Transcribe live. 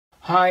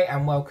Hi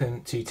and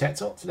welcome to Tech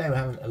Talk. Today we're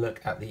having a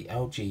look at the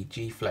LG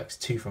G Flex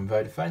 2 from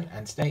Vodafone,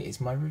 and today is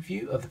my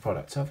review of the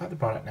product. So I've had the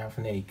product now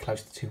for nearly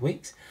close to 2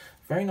 weeks.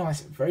 Very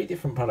nice, very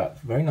different product.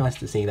 Very nice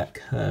to see that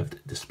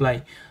curved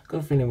display. I've got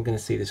a feeling we're going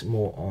to see this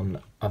more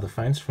on other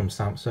phones from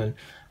Samsung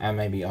and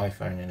maybe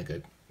iPhone in a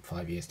good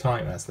 5 years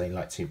time, as they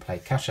like to play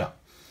catch up.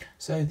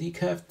 So the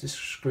curved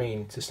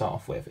screen to start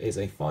off with is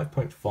a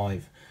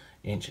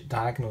 5.5-inch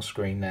diagonal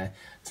screen there.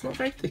 It's not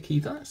very thick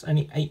either. It's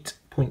only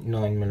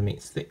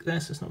 8.9mm thick there,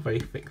 so it's not a very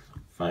thick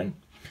phone.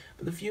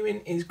 But the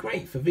viewing is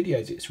great. For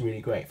videos it's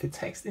really great. For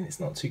texting it's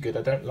not too good.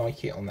 I don't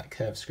like it on that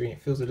curved screen.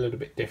 It feels a little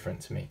bit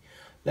different to me.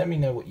 Let me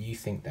know what you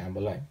think down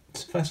below.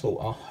 So first of all,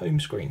 our home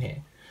screen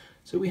here.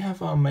 So we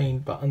have our main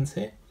buttons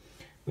here.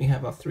 We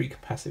have our 3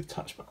 capacitive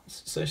touch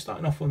buttons. So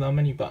starting off with our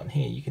menu button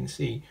here, you can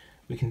see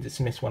we can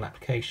dismiss one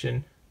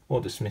application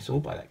or dismiss all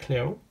by that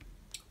clear all.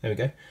 There we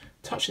go.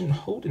 Touching and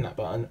holding that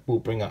button will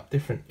bring up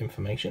different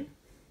information.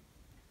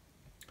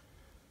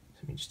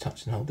 So we just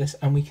touch and hold this,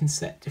 and we can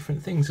set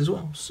different things as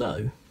well.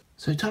 So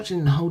touching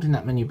and holding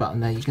that menu button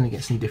there, you're going to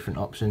get some different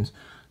options.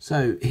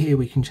 So here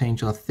we can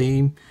change our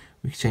theme,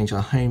 we can change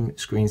our home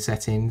screen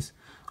settings,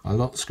 our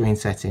lock screen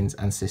settings,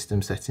 and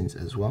system settings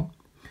as well.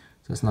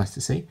 So it's nice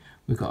to see.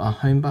 We've got our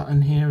home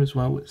button here as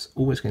well, which is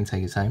always going to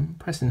take us home.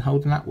 Pressing and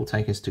holding that will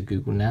take us to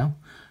Google Now,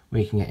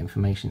 where you can get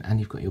information,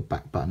 and you've got your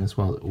back button as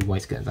well that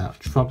always gets out of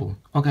trouble.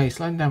 Okay,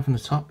 sliding down from the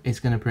top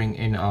is going to bring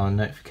in our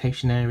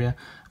notification area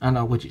and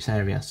our widgets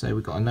area. So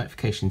we've got our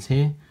notifications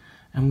here,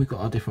 and we've got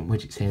our different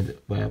widgets here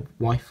that where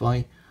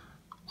Wi-Fi,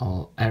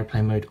 our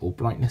airplane mode, or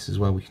brightness as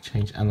well we can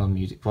change, and our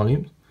music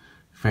volume.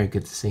 Very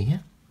good to see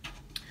here.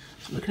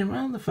 So looking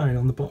around the phone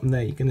on the bottom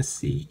there, you're going to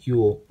see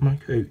your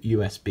micro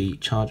USB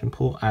charging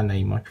port and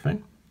a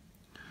microphone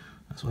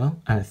as well,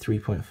 and a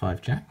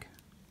 3.5 jack.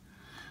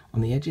 On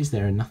the edges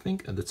there are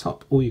nothing. At the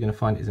top all you're going to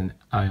find is an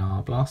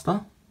IR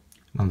blaster,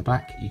 and on the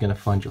back you're going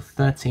to find your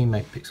 13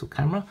 megapixel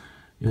camera,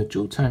 your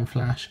dual tone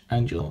flash,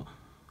 and your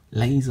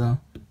laser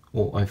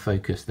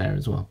autofocus there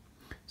as well.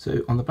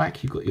 So on the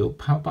back you've got your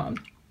power button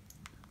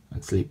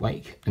and sleep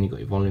wake, and you've got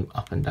your volume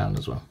up and down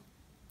as well.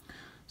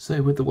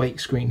 So with the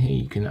wake screen here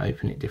you can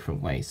open it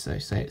different ways. So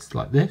say it's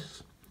like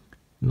this,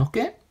 knock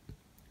it,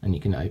 and you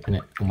can open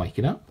it and wake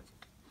it up,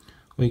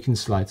 or you can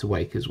slide to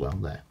wake as well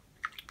there.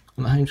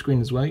 On the home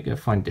screen as well, you're going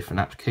to find different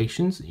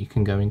applications that you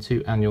can go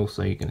into, and you're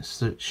going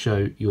to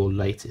show your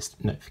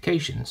latest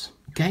notifications.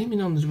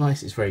 Gaming on the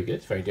device is very good,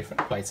 it's very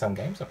different. I played some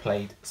games. I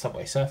played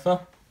Subway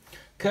Surfer.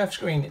 Curved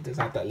screen, it does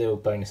add that little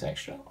bonus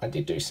extra. I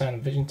did do a sound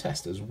and vision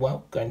test as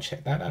well, go and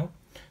check that out.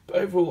 But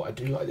overall, I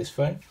do like this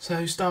phone.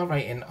 So star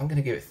rating, I'm going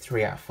to give it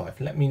 3 out of 5.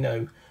 Let me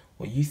know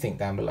what you think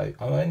down below.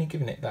 I'm only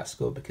giving it that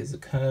score because the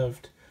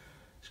curved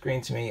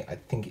screen, to me, I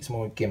think it's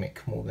more a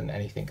gimmick more than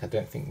anything. I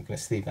don't think we're going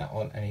to see that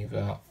on any of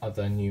our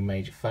other new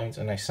major phones.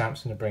 I know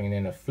Samsung are bringing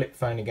in a flip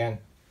phone again,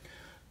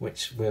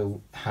 which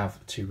we'll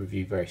have to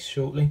review very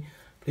shortly.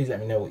 Please let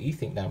me know what you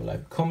think down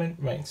below. Comment,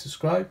 rate and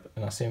subscribe,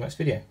 and I'll see you in the next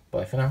video.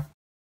 Bye for now.